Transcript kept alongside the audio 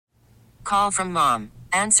Call from mom.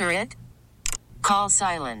 Answer it. Call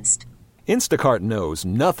silenced. Instacart knows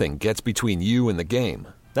nothing gets between you and the game.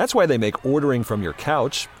 That's why they make ordering from your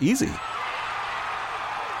couch easy.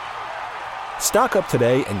 Stock up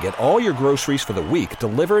today and get all your groceries for the week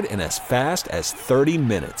delivered in as fast as 30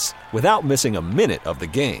 minutes without missing a minute of the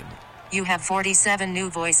game. You have 47 new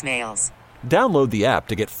voicemails. Download the app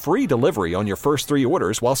to get free delivery on your first 3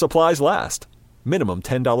 orders while supplies last. Minimum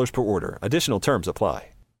 $10 per order. Additional terms apply.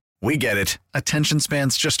 We get it. Attention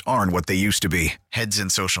spans just aren't what they used to be. Heads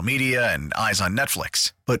in social media and eyes on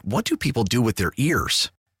Netflix. But what do people do with their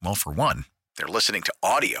ears? Well, for one, they're listening to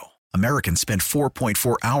audio. Americans spend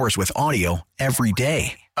 4.4 hours with audio every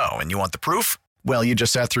day. Oh, and you want the proof? Well, you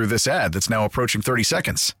just sat through this ad that's now approaching 30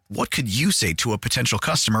 seconds. What could you say to a potential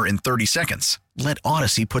customer in 30 seconds? Let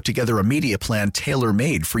Odyssey put together a media plan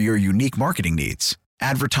tailor-made for your unique marketing needs.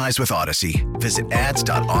 Advertise with Odyssey. Visit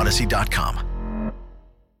ads.odyssey.com.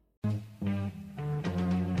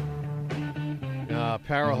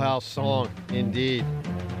 Powerhouse song, indeed.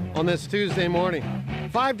 On this Tuesday morning,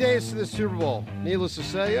 5 days to the Super Bowl. Needless to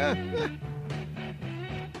say,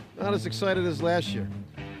 not as excited as last year.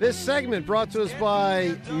 This segment brought to us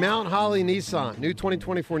by Mount Holly Nissan. New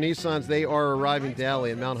 2024 Nissans, they are arriving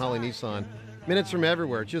daily at Mount Holly Nissan. Minutes from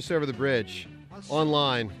everywhere, just over the bridge.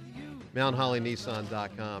 Online,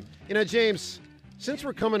 mounthollynissan.com. You know, James, since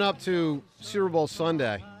we're coming up to Super Bowl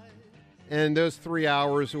Sunday, and those 3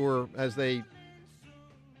 hours, or as they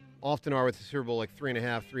often are with the Super Bowl, like 3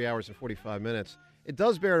 hours and 45 minutes. It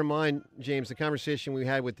does bear in mind, James, the conversation we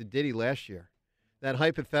had with the Diddy last year. That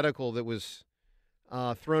hypothetical that was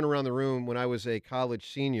thrown around the room when I was a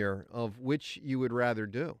college senior of which you would rather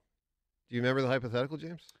do. Do you remember the hypothetical,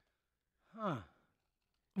 James? Huh.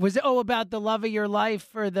 Was it, about the love of your life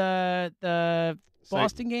for the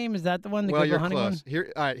Boston game? Is that the one? Well, you're close.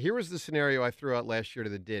 Here was the scenario I threw out last year to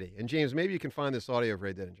the Diddy. And, James, maybe you can find this audio of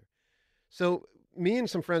Ray Didinger. So me and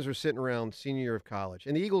some friends were sitting around senior year of college,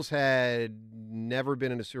 and the Eagles had never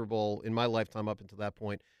been in a Super Bowl in my lifetime up until that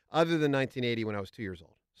point, other than 1980 when I was 2 years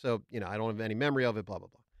old. So, I don't have any memory of it, blah, blah,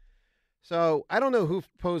 blah. So I don't know who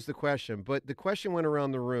posed the question, but the question went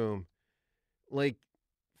around the room, like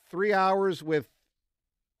 3 hours with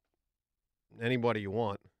anybody you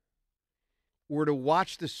want, or to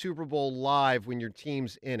watch the Super Bowl live when your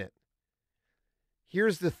team's in it.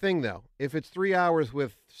 Here's the thing, though. If it's 3 hours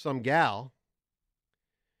with some gal,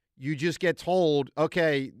 you just get told,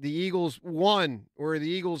 okay, the Eagles won or the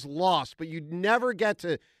Eagles lost, but you never get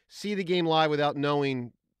to see the game live without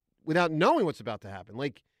knowing what's about to happen.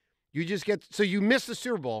 Like, you just get, so you miss the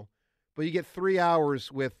Super Bowl, but you get 3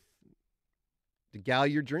 hours with the gal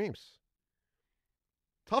of your dreams.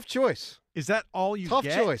 Tough choice. Is that all you Tough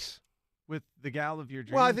get? choice. With the gal of your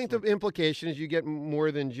dreams? Well, I think the implication is you get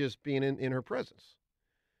more than just being in her presence.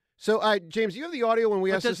 So, James, you have the audio when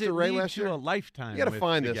we asked this to Ray last year? A lifetime. You got to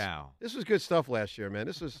find the this. Gal. This was good stuff last year, man.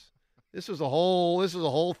 This was a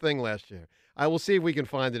whole thing last year. I will see if we can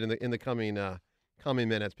find it in the coming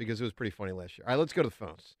minutes because it was pretty funny last year. All right, let's go to the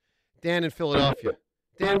phones. Dan in Philadelphia.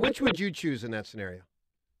 Dan, which would you choose in that scenario?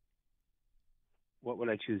 What would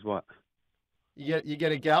I choose? What? You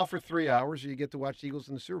get a gal for 3 hours, or you get to watch the Eagles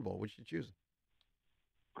in the Super Bowl. Which you choosing?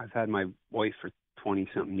 I've had my wife for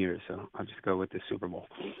 20-something years, so I'll just go with the Super Bowl.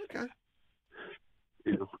 Okay.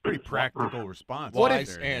 Pretty practical response.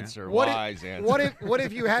 Wise answer. What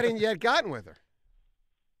if you hadn't yet gotten with her?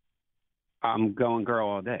 I'm going girl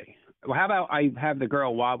all day. Well, how about I have the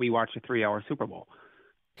girl while we watch the 3-hour Super Bowl?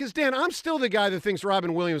 Because, Dan, I'm still the guy that thinks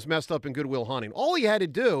Robin Williams messed up in Good Will Hunting. All he had to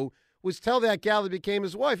do was tell that gal that became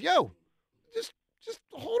his wife, yo, just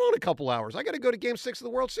hold on a couple hours. I got to go to Game 6 of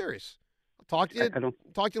the World Series. I'll talk to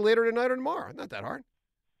you later tonight or tomorrow. Not that hard.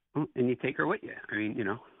 And you take her with you. I mean,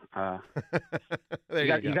 you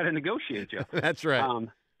got to negotiate, Joe. That's right.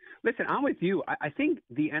 Listen, I'm with you. I think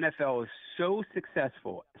the NFL is so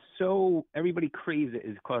successful, so everybody craves it,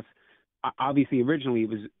 is because obviously originally it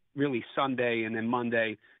was really Sunday and then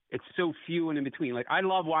Monday. It's so few and in between. Like, I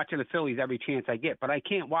love watching the Phillies every chance I get, but I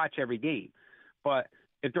can't watch every game. But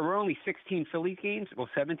if there were only 16 Phillies games, well,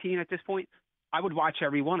 17 at this point, I would watch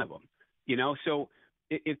every one of them. So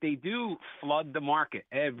if they do flood the market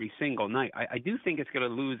every single night, I do think it's going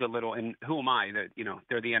to lose a little. And who am I?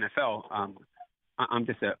 They're the NFL. I'm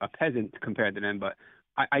just a peasant compared to them, but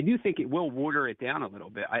I do think it will water it down a little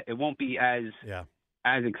bit. It won't be as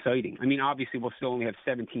exciting. I mean, obviously, we'll still only have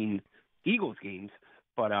 17 Eagles games,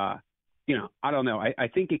 but I don't know. I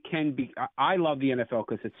think it can be. I love the NFL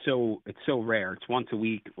because it's so rare. It's once a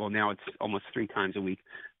week. Well, now it's almost 3 times a week.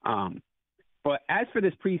 But as for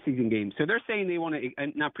this preseason game, so they're saying they want to,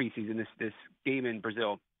 not preseason, this game in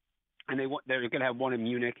Brazil, and they're going to have one in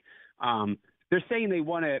Munich. They're saying they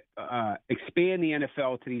want to expand the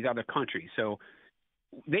NFL to these other countries. So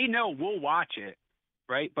they know we'll watch it,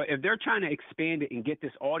 right? But if they're trying to expand it and get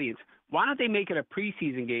this audience, why don't they make it a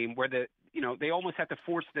preseason game where they almost have to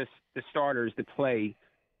force the starters to play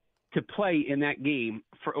in that game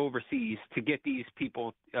for overseas to get these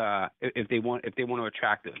people if they want to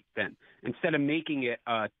attract them, instead of making it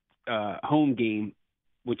a home game,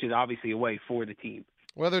 which is obviously away for the team.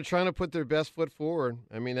 Well, they're trying to put their best foot forward.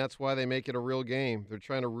 I mean, that's why they make it a real game. They're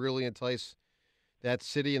trying to really entice that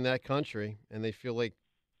city and that country, and they feel like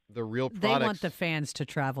the real products. They want the fans to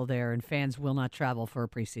travel there, and fans will not travel for a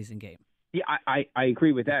preseason game. Yeah, I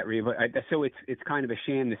agree with that, Rhea. But so it's kind of a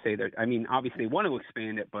sham to say that. I mean, obviously, they want to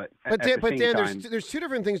expand it, but at the same time, there's two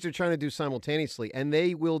different things they're trying to do simultaneously, and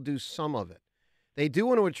they will do some of it. They do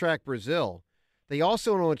want to attract Brazil. They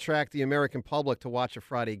also want to attract the American public to watch a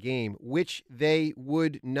Friday game, which they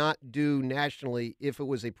would not do nationally if it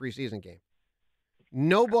was a preseason game.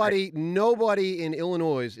 Nobody in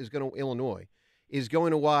Illinois is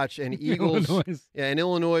going to watch an Eagles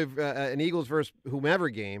an Eagles versus whomever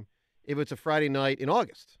game if it's a Friday night in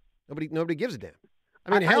August. Nobody gives a damn.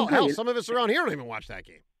 I mean, hell, some of us around here don't even watch that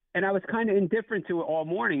game. And I was kind of indifferent to it all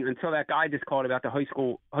morning until that guy just called about the high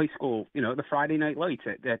school, the Friday night lights.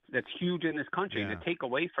 That's huge in this country. Yeah. And to take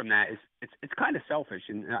away from that it's kind of selfish.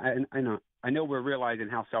 And I know we're realizing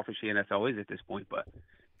how selfish the NFL is at this point, but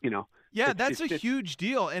Yeah, that's a huge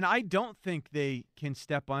deal, and I don't think they can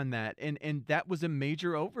step on that. And that was a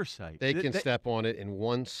major oversight. They can step on it in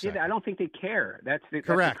 1 second. Yeah, I don't think they care. That's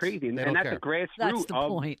correct. Crazy, and that's a grassroots. That's the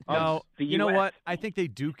point. Of the you know US. what? I think they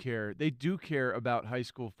do care. They do care about high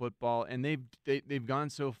school football, and they've gone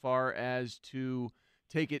so far as to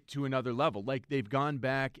take it to another level. Like they've gone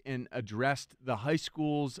back and addressed the high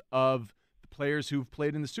schools of the players who've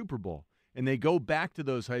played in the Super Bowl. And they go back to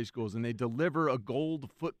those high schools and they deliver a gold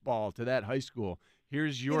football to that high school.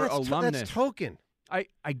 Here's your alumnus. That's token. I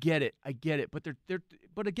get it. But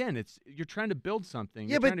but again, you're trying to build something.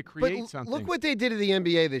 Yeah, you're trying to create something. Look what they did to the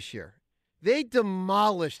NBA this year. They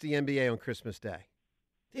demolished the NBA on Christmas Day.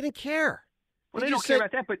 They didn't care. Well, they don't care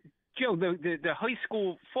about that, but Joe, the high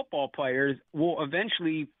school football players will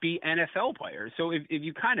eventually be NFL players. So if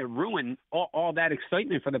you kind of ruin all that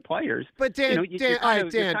excitement for the players, but Dan, you're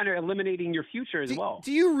kind of eliminating your future as well.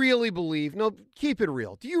 Do you really believe? No, keep it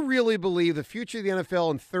real. Do you really believe the future of the NFL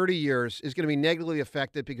in 30 years is going to be negatively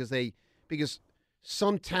affected because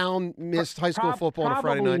some town missed high school football on a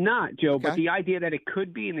Friday night? Probably not, Joe. Okay. But the idea that it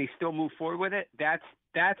could be and they still move forward with it, that's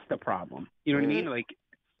the problem. You know what I mean? Like.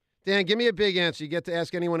 Dan, give me a big answer. You get to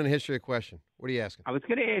ask anyone in history a question. What are you asking? I was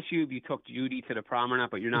going to ask you if you took Judy to the prom or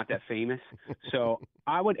not, but you're not that famous. So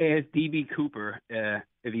I would ask D.B. Cooper if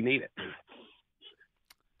he made it.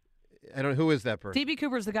 I don't know. Who is that person? D.B.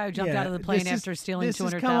 Cooper's the guy who jumped out of the plane after stealing $200,000.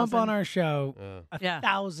 This has come up on our show 1,000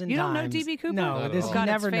 times. You don't know D.B. Cooper? No, Not this at all. he God,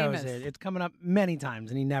 it's never knows famous. it. It's coming up many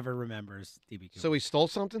times, and he never remembers D.B. Cooper. So he stole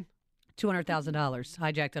something? $200,000,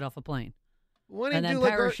 hijacked it off a plane, What and did he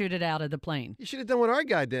then do? parachuted out of the plane. You should have done what our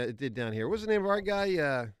guy did down here. What's the name of our guy?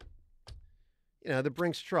 The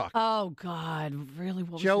Brinks truck. Oh, God. Really?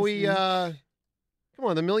 What was Joey, his name? come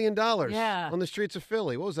on, the $1 Million Yeah. on the streets of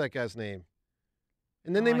Philly. What was that guy's name?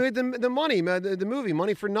 And then they made the movie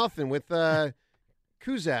Money for Nothing with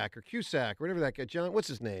Cusack, whatever that guy. John, what's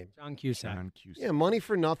his name? John Cusack. Yeah, Money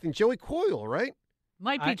for Nothing. Joey Coyle, right?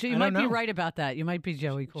 Might be. You might be right about that. You might be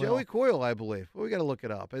Joey Coyle. Joey Coyle, I believe. Well, we got to look it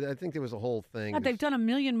up. I think there was a whole thing. God, they've done a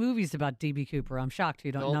million movies about D.B. Cooper. I'm shocked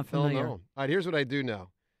you're not familiar. No. All right, here's what I do know.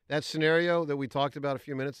 That scenario that we talked about a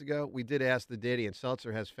few minutes ago, we did ask the Diddy, and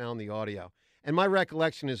Seltzer has found the audio. And my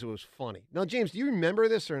recollection is it was funny. Now, James, do you remember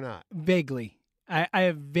this or not? Vaguely. I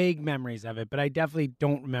have vague memories of it, but I definitely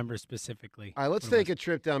don't remember specifically. All right, let's take a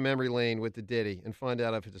trip down memory lane with the Diddy and find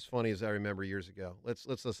out if it's as funny as I remember years ago. Let's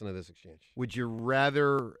listen to this exchange. Would you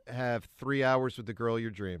rather have 3 hours with the girl of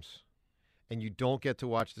your dreams and you don't get to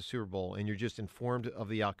watch the Super Bowl and you're just informed of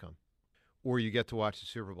the outcome, or you get to watch the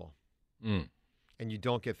Super Bowl and you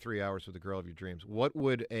don't get 3 hours with the girl of your dreams? What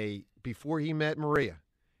would before he met Maria,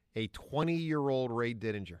 a 20-year-old Ray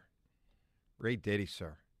Diddy,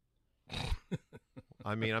 sir?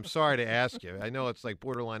 I mean, I'm sorry to ask you. I know it's like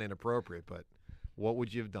borderline inappropriate, but what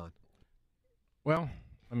would you have done? Well,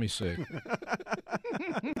 let me see.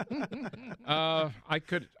 I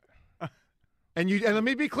could. And let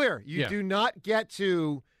me be clear. You do not get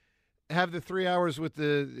to have the 3 hours with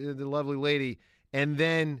the lovely lady and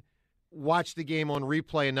then watch the game on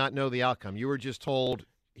replay and not know the outcome. You were just told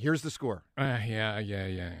Here's the score.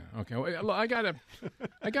 Yeah. Okay, well, look, I gotta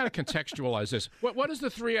contextualize this. What does the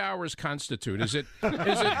 3 hours constitute? Is it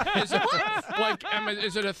like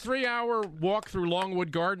is it a 3 hour walk through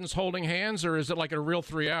Longwood Gardens holding hands, or is it like a real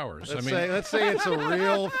 3 hours? Let's say it's a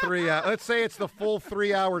real 3 hour. Let's say it's the full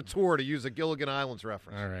 3 hour tour, to use a Gilligan Islands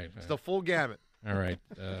reference. All right, it's the full gamut. All right,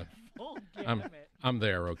 I'm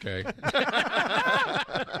there. Okay.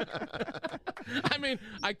 I mean,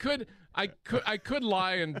 I could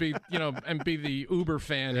lie and be the Uber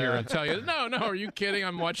fan here and tell you, no, are you kidding?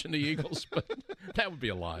 I'm watching the Eagles, but that would be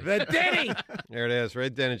a lie. The Denny. There it is,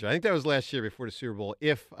 Red Denninger. I think that was last year before the Super Bowl,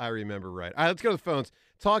 if I remember right. All right, let's go to the phones.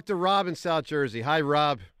 Talk to Rob in South Jersey. Hi,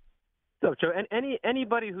 Rob. So, Joe, and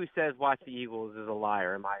anybody who says watch the Eagles is a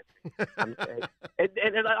liar, in my opinion. and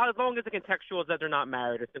as long as the contextual is that they're not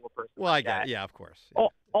married, a single person. Well, like I that. yeah, of course. Yeah.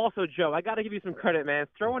 Also, Joe, I got to give you some credit, man.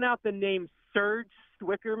 Throwing out the name Serge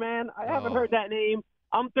Swicker, man. I haven't heard that name.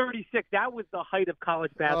 I'm 36. That was the height of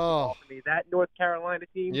college basketball for me. That North Carolina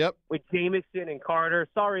team with Jamison and Carter.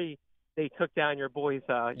 Sorry they took down your boys,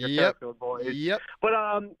 your Fairfield boys. Yep. But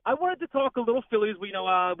I wanted to talk a little Phillies. We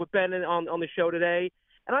know with Ben on the show today.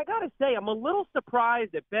 And I got to say, I'm a little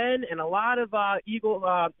surprised that Ben and a lot of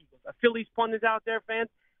Phillies pundits out there, fans,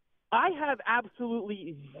 I have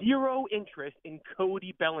absolutely zero interest in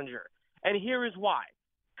Cody Bellinger. And here is why.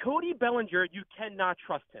 Cody Bellinger, you cannot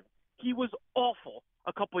trust him. He was awful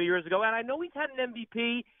a couple of years ago. And I know he's had an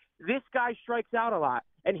MVP. This guy strikes out a lot.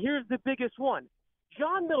 And here's the biggest one.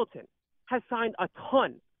 John Middleton has signed a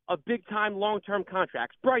ton of big-time long-term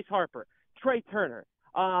contracts. Bryce Harper, Trey Turner.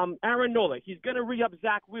 Aaron Nola, he's going to re-up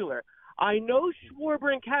Zach Wheeler. I know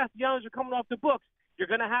Schwarber and Castellanos are coming off the books. You're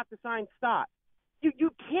going to have to sign Stott.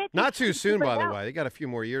 You can't. Not too soon, by the way. You got a few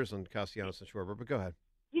more years on Castellanos and Schwarber, but go ahead.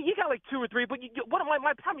 You got like 2 or 3, but what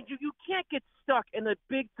my problem is you can't get stuck in a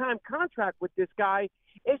big-time contract with this guy,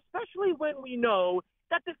 especially when we know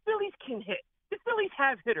that the Phillies can hit. The Phillies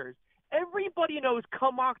have hitters. Everybody knows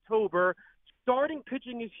come October, starting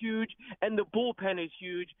pitching is huge, and the bullpen is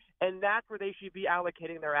huge, and that's where they should be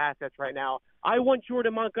allocating their assets right now. I want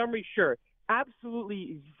Jordan Montgomery, sure.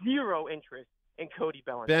 Absolutely zero interest in Cody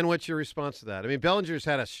Bellinger. Ben, what's your response to that? I mean, Bellinger's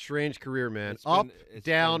had a strange career, man. It's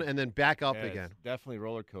down, and then back up again. It's definitely a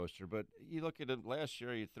roller coaster. But you look at it last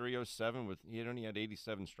year, he had 307 he only had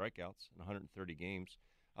 87 strikeouts in 130 games.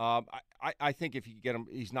 I think if you get him,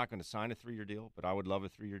 he's not going to sign a 3-year deal, but I would love a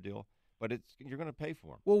 3-year deal. But you're going to pay for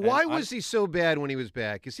him. Well, why was he so bad when he was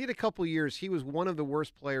bad? Because he had a couple of years, he was one of the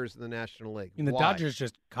worst players in the National League. And the Dodgers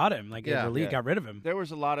just cut him. The league got rid of him. There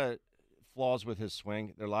was a lot of flaws with his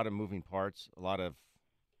swing. There were a lot of moving parts. There were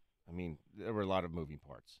a lot of moving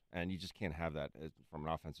parts. And you just can't have that from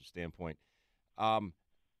an offensive standpoint. I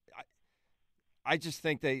just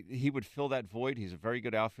think he would fill that void. He's a very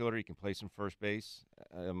good outfielder. He can play some first base.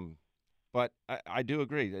 But I do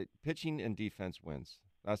agree that pitching and defense wins.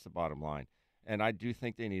 That's the bottom line. And I do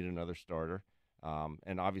think they need another starter.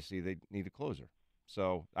 And obviously they need a closer.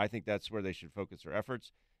 So I think that's where they should focus their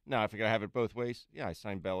efforts. Now, if you're going to have it both ways, I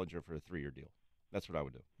sign Bellinger for a 3-year deal. That's what I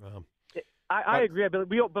would do. I agree,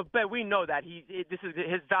 but we know that this is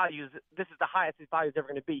his values. This is the highest his value is ever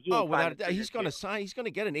going to be. He's going to sign. He's going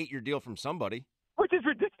to get an 8-year deal from somebody. Which is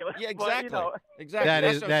ridiculous. Yeah, exactly. But, exactly.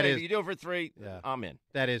 That is. If you do it for 3, I'm in.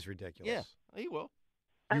 That is ridiculous. Yeah, he will.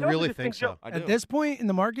 You really think so? I do. At this point in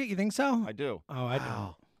the market, you think so? I do. Oh, I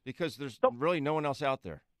don't. Because there's really no one else out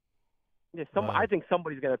there. Yeah, I think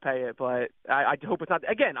somebody's going to pay it, but I hope it's not.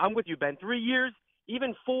 Again, I'm with you, Ben. 3 years,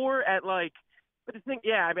 even 4 at But the thing,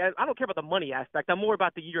 I don't care about the money aspect. I'm more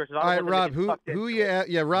about the years. All right, Rob. Who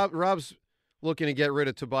you? Rob's looking to get rid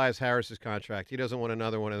of Tobias Harris's contract. He doesn't want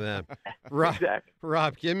another one of them.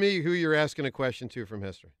 Rob, give me who you're asking a question to from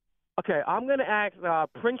history. Okay, I'm going to ask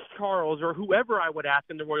Prince Charles or whoever I would ask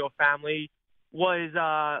in the royal family. Was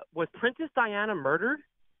Princess Diana murdered?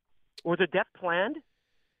 Was a death planned?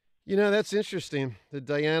 That's interesting. The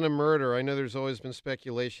Diana murder. I know there's always been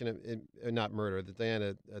speculation, not murder, the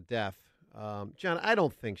Diana death. John, I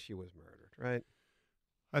don't think she was murdered, right?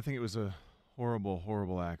 I think it was a horrible,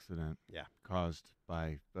 horrible accident. Yeah. Caused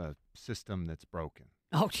by a system that's broken.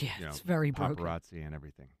 Oh, yeah, it's very broken. Paparazzi and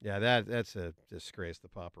everything. Yeah, that's a disgrace, the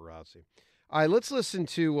paparazzi. All right, let's listen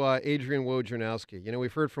to Adrian Wojnarowski.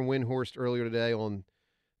 We've heard from Windhorst earlier today on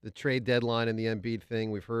the trade deadline and the Embiid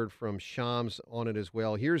thing. We've heard from Shams on it as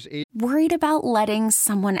well. Here's Worried about letting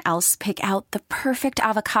someone else pick out the perfect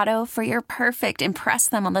avocado for your perfect impress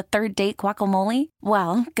them on the third date guacamole?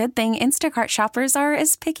 Well, good thing Instacart shoppers are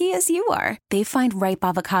as picky as you are. They find ripe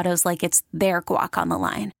avocados like it's their guac on the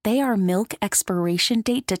line. They are milk expiration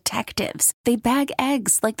date detectives. They bag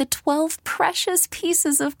eggs like the 12 precious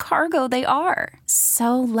pieces of cargo they are.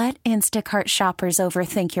 So let Instacart shoppers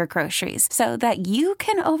overthink your groceries so that you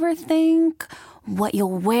can overthink what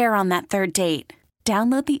you'll wear on that third date.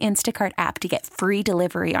 Download the Instacart app to get free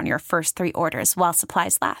delivery on your first 3 orders while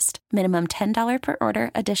supplies last. Minimum $10 per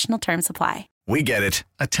order. Additional terms apply. We get it.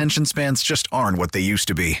 Attention spans just aren't what they used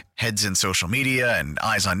to be. Heads in social media and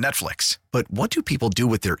eyes on Netflix. But what do people do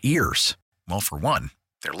with their ears? Well, for one,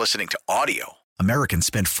 they're listening to audio. Americans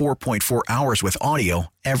spend 4.4 hours with audio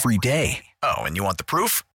every day. Oh, and you want the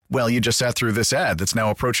proof? Well, you just sat through this ad that's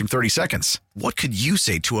now approaching 30 seconds. What could you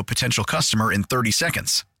say to a potential customer in 30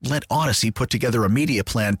 seconds? Let Odyssey put together a media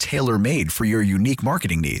plan tailor-made for your unique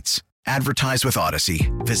marketing needs. Advertise with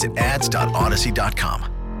Odyssey. Visit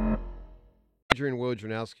ads.odyssey.com. Adrian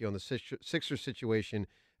Wojnarowski on the Sixers situation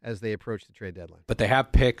as they approach the trade deadline. But they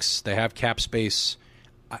have picks. They have cap space.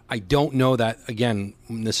 I don't know that, again,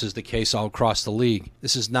 this is the case all across the league.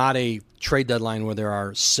 This is not a trade deadline where there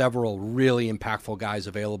are several really impactful guys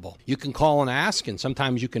available. You can call and ask, and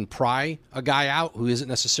sometimes you can pry a guy out who isn't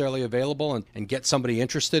necessarily available and get somebody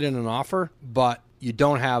interested in an offer, but you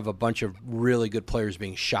don't have a bunch of really good players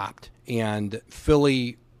being shopped. And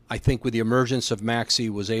Philly, I think with the emergence of Maxey,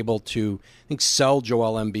 was able to, sell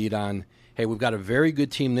Joel Embiid on, hey, we've got a very good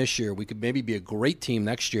team this year. We could maybe be a great team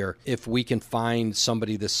next year if we can find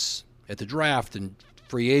somebody this at the draft and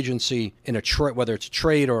free agency in a whether it's a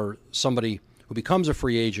trade or somebody who becomes a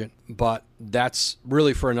free agent. But that's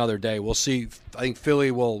really for another day. We'll see. I think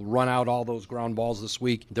Philly will run out all those ground balls this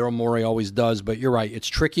week. Daryl Morey always does. But you're right. It's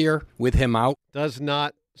trickier with him out. Does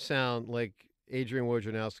not sound like Adrian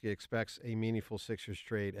Wojnarowski expects a meaningful Sixers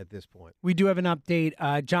trade at this point. We do have an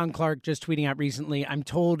update. John Clark just tweeting out recently, I'm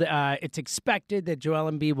told it's expected that Joel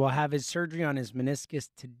Embiid will have his surgery on his meniscus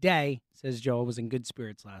today. Says Joel was in good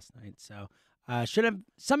spirits last night. So should have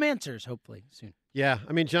some answers, hopefully, soon. Yeah.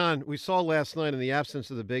 I mean, John, we saw last night in the absence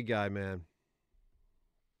of the big guy, man.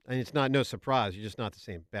 And it's no surprise. You're just not the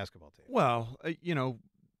same basketball team. Well,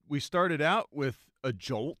 we started out with a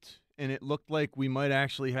jolt, and it looked like we might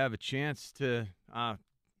actually have a chance to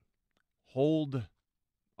hold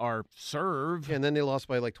our serve. Yeah, and then they lost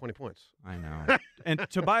by like 20 points. I know. And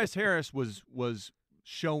Tobias Harris was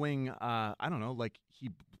showing, like he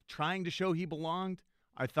trying to show he belonged.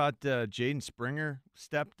 I thought Jaden Springer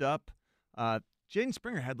stepped up. Jaden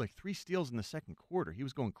Springer had like 3 steals in the second quarter. He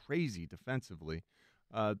was going crazy defensively.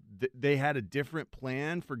 They had a different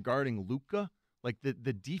plan for guarding Luka. Like, the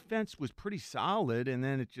defense was pretty solid, and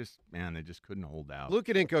then they just couldn't hold out.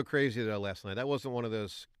 Luka didn't go crazy, though, last night. That wasn't one of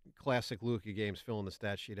those classic Luka games filling the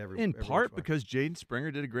stat sheet every part because Jaden Springer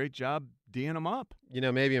did a great job D'ing him up.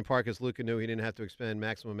 Maybe in part because Luka knew he didn't have to expend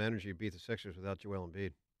maximum energy to beat the Sixers without Joel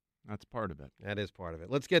Embiid. That's part of it. That is part of it.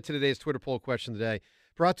 Let's get to today's Twitter poll question today.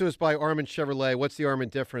 Brought to us by Armin Chevrolet. What's the Armin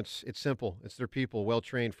difference? It's simple. It's their people,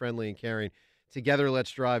 well-trained, friendly, and caring. Together, let's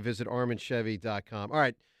drive. Visit ArminChevy.com. All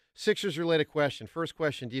right. Sixers-related question. First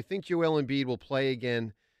question, do you think Joel Embiid will play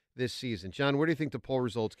again this season? John, where do you think the poll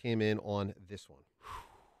results came in on this one?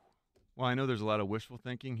 Well, I know there's a lot of wishful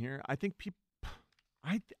thinking here. I think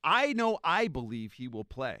I believe he will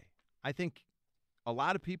play. I think a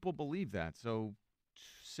lot of people believe that. So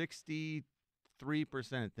 63%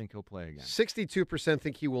 think he'll play again. 62%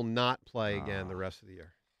 think he will not play again the rest of the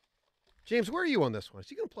year. James, where are you on this one? Is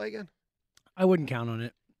he going to play again? I wouldn't count on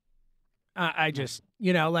it. I just,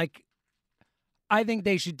 I think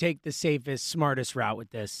they should take the safest, smartest route with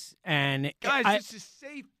this. And guys, this is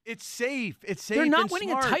safe. It's safe. It's safe. They're not and winning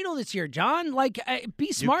smart. a title this year, John.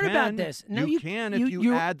 Be smart about this. No, you can if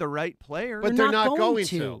you add the right player. But they're not going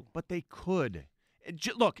to. But they could.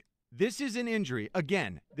 Look, this is an injury.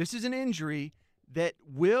 Again, this is an injury that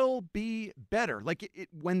will be better. Like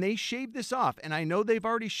when they shave this off, and I know they've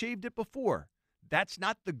already shaved it before. That's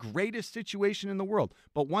not the greatest situation in the world.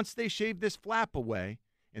 But once they shave this flap away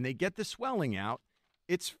and they get the swelling out,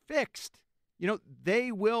 it's fixed.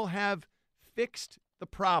 They will have fixed the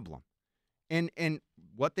problem. And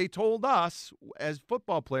what they told us as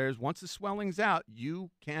football players, once the swelling's out,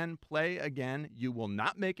 you can play again. You will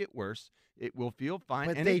not make it worse. It will feel fine.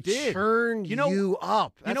 But and they it did. turned you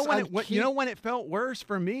up. When it felt worse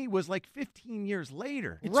for me was like 15 years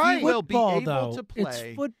later. It's right. He will be able to play.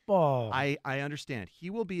 It's football. I understand. He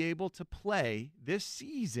will be able to play this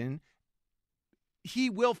season he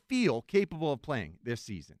will feel capable of playing this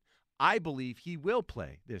season. I believe he will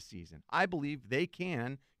play this season. I believe they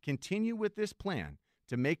can continue with this plan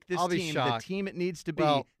to make this team the team it needs to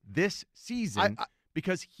be this season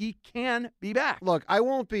because he can be back. Look, I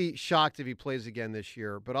won't be shocked if he plays again this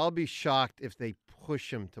year, but I'll be shocked if they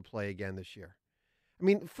push him to play again this year. I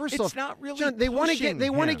mean, first off, it's not really John, they want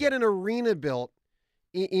to get an arena built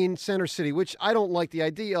in Center City, which I don't like the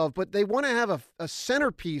idea of, but they want to have a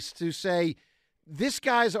centerpiece to say, this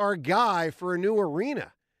guy's our guy for a new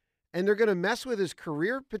arena. And they're going to mess with his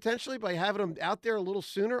career potentially by having him out there a little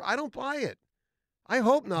sooner. I don't buy it. I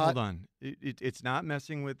hope not. Hold on. It's not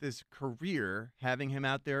messing with his career, having him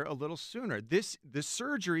out there a little sooner. The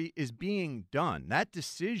surgery is being done. That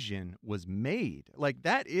decision was made. Like,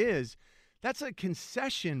 that's a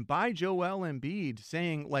concession by Joel Embiid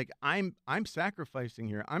saying, like, I'm sacrificing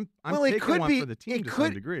here. I'm taking one for the team to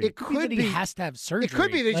some degree. It could be that he has to have surgery. It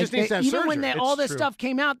could be they just need to have surgery. Even when all this stuff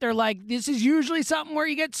came out, they're like, this is usually something where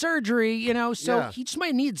you get surgery, so he just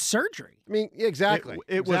might need surgery. I mean, exactly.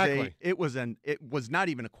 It was not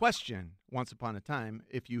even a question once upon a time.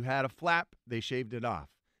 If you had a flap, they shaved it off.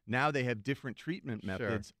 Now they have different treatment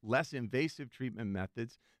methods, less invasive treatment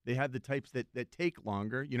methods. They have the types that take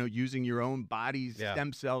longer, using your own body's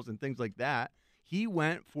stem cells and things like that. He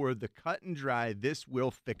went for the cut and dry, this will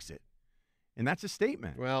fix it. And that's a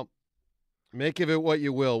statement. Well, make of it what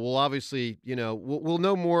you will. We'll obviously, we'll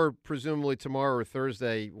know more presumably tomorrow or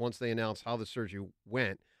Thursday once they announce how the surgery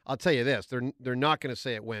went. I'll tell you this, they're not going to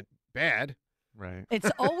say it went bad. Right. It's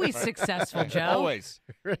always successful, Joe. Always.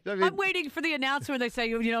 I'm waiting for the announcement where they say,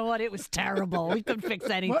 you know what, it was terrible. We couldn't fix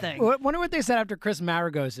anything. Wonder what they said after Chris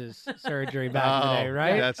Maragos' surgery back in the day,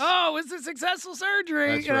 right? It was a successful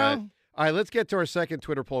surgery. That's right. All right, let's get to our second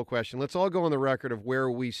Twitter poll question. Let's all go on the record of where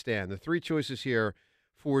we stand. The three choices here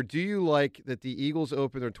for do you like that the Eagles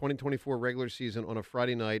open their 2024 regular season on a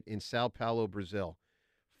Friday night in Sao Paulo, Brazil?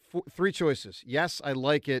 Three choices. Yes, I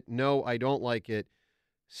like it. No, I don't like it.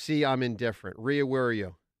 C, I'm indifferent. Rhea, where are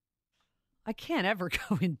you? I can't ever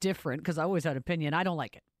go indifferent because I always had an opinion. I don't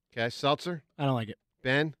like it. Okay, Seltzer? I don't like it.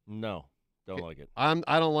 Ben? No, don't like it. I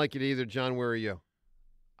don't like it either. John, where are you?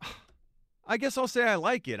 I guess I'll say I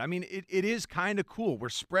like it. I mean, it is kind of cool. We're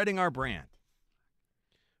spreading our brand.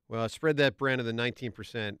 Well, spread that brand of the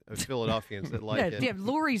 19% of Philadelphians that like it. Yeah,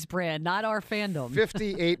 Lurie's brand, not our fandom.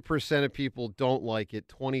 58% of people don't like it.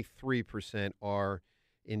 23% are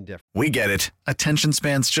indifferent. We get it. Attention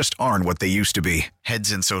spans just aren't what they used to be.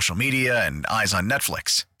 Heads in social media and eyes on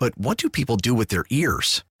Netflix. But what do people do with their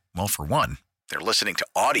ears? Well, for one, they're listening to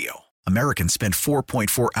audio. Americans spend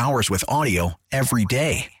 4.4 hours with audio every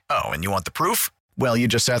day. Oh, and you want the proof? Well, you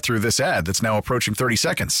just sat through this ad that's now approaching 30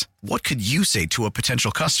 seconds. What could you say to a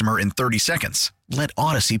potential customer in 30 seconds? Let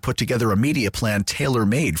Odyssey put together a media plan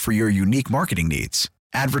tailor-made for your unique marketing needs.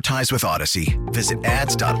 Advertise with Odyssey. Visit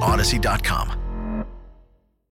ads.odyssey.com.